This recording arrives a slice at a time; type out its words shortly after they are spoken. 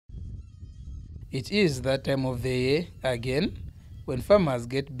It is that time of the year again when farmers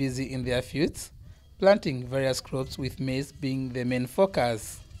get busy in their fields, planting various crops, with maize being the main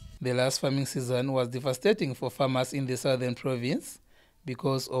focus. The last farming season was devastating for farmers in the southern province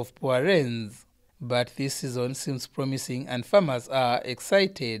because of poor rains. But this season seems promising and farmers are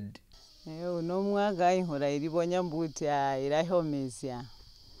excited.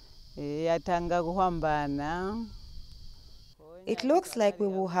 It looks like we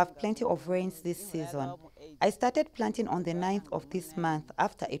will have plenty of rains this season. I started planting on the 9th of this month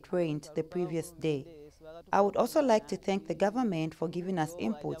after it rained the previous day. I would also like to thank the government for giving us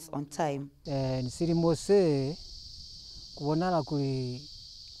inputs on time.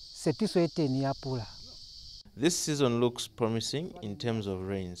 This season looks promising in terms of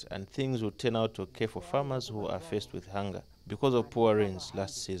rains, and things will turn out okay for farmers who are faced with hunger because of poor rains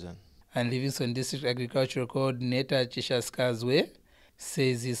last season. And Livingstone District Agricultural Coordinator CHISHA SIKAZWE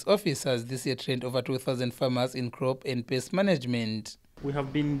says his office has this year trained over 2,000 farmers in crop and pest management. We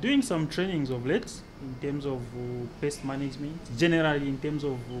have been doing some trainings of late in terms of pest management, generally in terms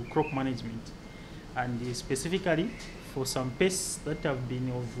of crop management, and specifically for some pests that have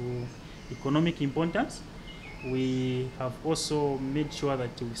been of economic importance. We have also made sure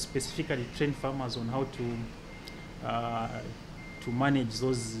that we specifically train farmers on how to manage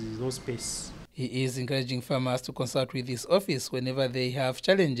those pests. He is encouraging farmers to consult with his office whenever they have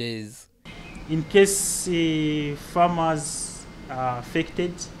challenges. In case farmers are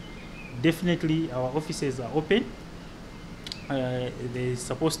affected, definitely our offices are open. They're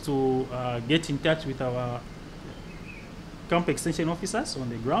supposed to get in touch with our camp extension officers on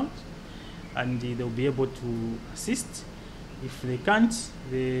the ground, and they'll be able to assist. If they can't,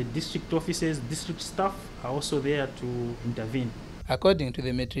 the district offices, district staff are also there to intervene. According to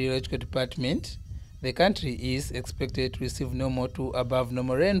the Meteorological Department, the country is expected to receive normal to above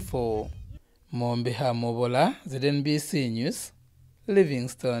normal rainfall. Mombeha Mobola, ZNBC News,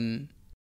 Livingstone.